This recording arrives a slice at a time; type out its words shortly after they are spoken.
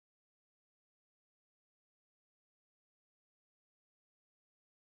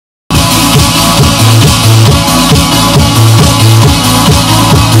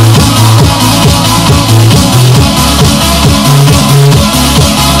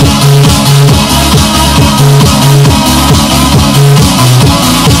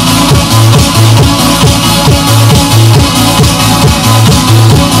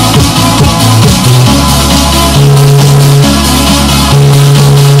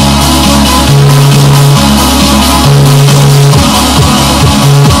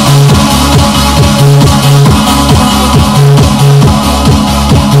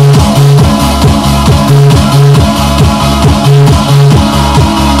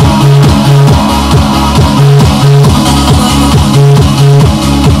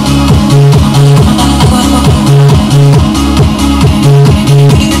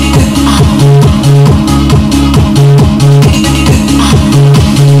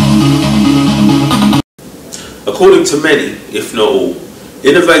According to many, if not all,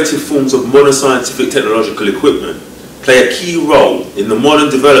 innovative forms of modern scientific technological equipment play a key role in the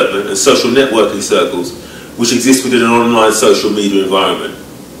modern development and social networking circles which exist within an online social media environment.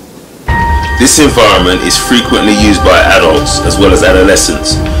 This environment is frequently used by adults as well as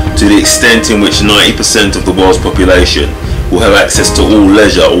adolescents, to the extent in which 90% of the world's population will have access to all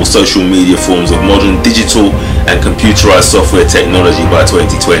leisure or social media forms of modern digital and computerized software technology by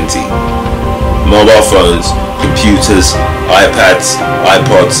 2020. Mobile phones, computers, iPads,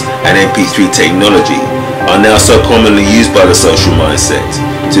 iPods and MP3 technology are now so commonly used by the social mindset,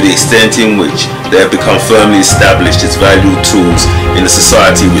 to the extent in which they have become firmly established as valued tools in a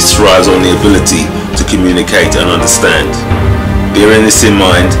society which thrives on the ability to communicate and understand. Bearing this in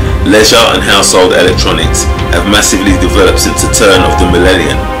mind, leisure and household electronics have massively developed since the turn of the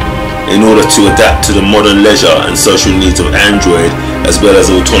millennium, in order to adapt to the modern leisure and social needs of Android as well as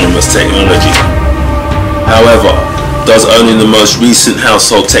autonomous technology. However, does owning the most recent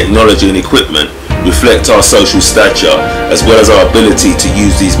household technology and equipment reflect our social stature as well as our ability to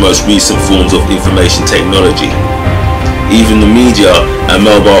use these most recent forms of information technology? Even the media and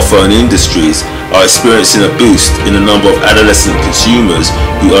mobile phone industries are experiencing a boost in the number of adolescent consumers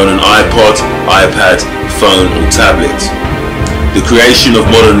who own an iPod, iPad, phone or tablet. The creation of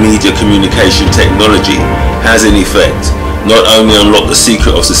modern media communication technology has in effect not only unlocked the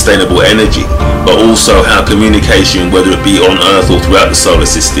secret of sustainable energy, but also how communication, whether it be on Earth or throughout the solar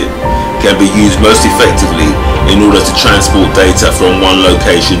system, can be used most effectively in order to transport data from one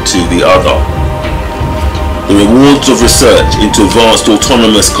location to the other. The rewards of research into advanced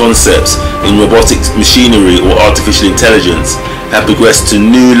autonomous concepts in robotics, machinery or artificial intelligence have progressed to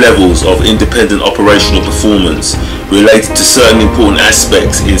new levels of independent operational performance related to certain important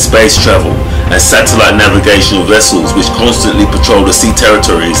aspects in space travel and satellite navigation of vessels which constantly patrol the sea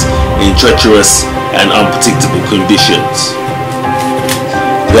territories in treacherous and unpredictable conditions.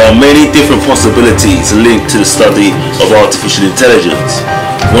 There are many different possibilities linked to the study of artificial intelligence.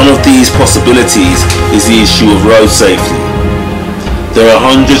 One of these possibilities is the issue of road safety. There are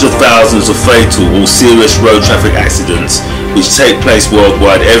hundreds of thousands of fatal or serious road traffic accidents which take place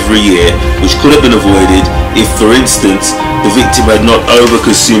worldwide every year, which could have been avoided if, for instance, the victim had not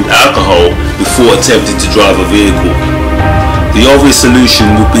overconsumed alcohol before attempting to drive a vehicle. The obvious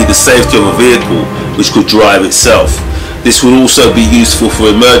solution would be the safety of a vehicle which could drive itself. This would also be useful for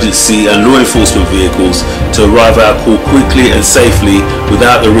emergency and law enforcement vehicles to arrive at a call quickly and safely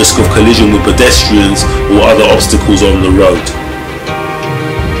without the risk of collision with pedestrians or other obstacles on the road.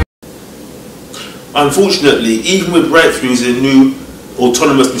 Unfortunately, even with breakthroughs in new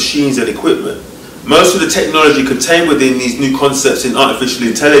autonomous machines and equipment, most of the technology contained within these new concepts in artificial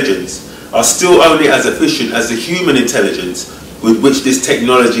intelligence are still only as efficient as the human intelligence with which this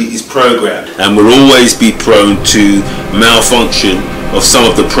technology is programmed, and will always be prone to malfunction of some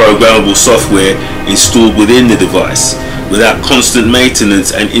of the programmable software installed within the device without constant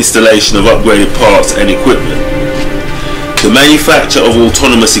maintenance and installation of upgraded parts and equipment. The manufacture of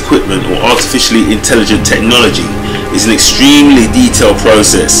autonomous equipment or artificially intelligent technology is an extremely detailed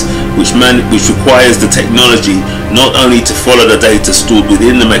process which requires the technology not only to follow the data stored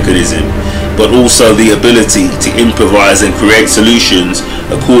within the mechanism, but also the ability to improvise and create solutions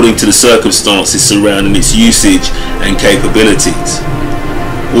according to the circumstances surrounding its usage and capabilities.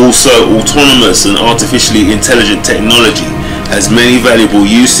 Also, autonomous and artificially intelligent technology has many valuable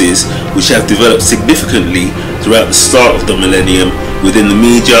uses which have developed significantly throughout the start of the millennium within the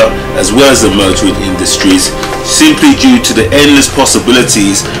media as well as the motoring industries, simply due to the endless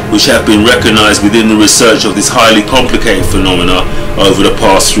possibilities which have been recognized within the research of this highly complicated phenomena over the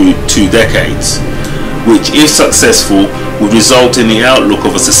past 2 decades, which, if successful, would result in the outlook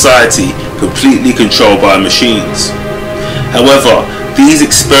of a society completely controlled by machines. However, these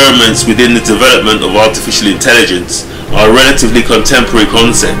experiments within the development of artificial intelligence are relatively contemporary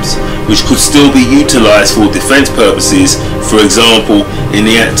concepts which could still be utilized for defense purposes, for example in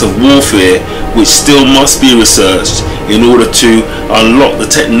the act of warfare, which still must be researched in order to unlock the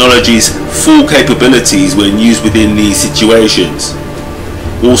technology's full capabilities when used within these situations.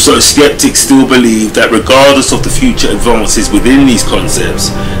 Also, skeptics still believe that regardless of the future advances within these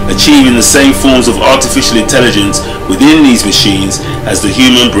concepts, achieving the same forms of artificial intelligence within these machines as the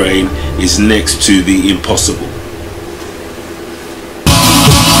human brain is next to the impossible.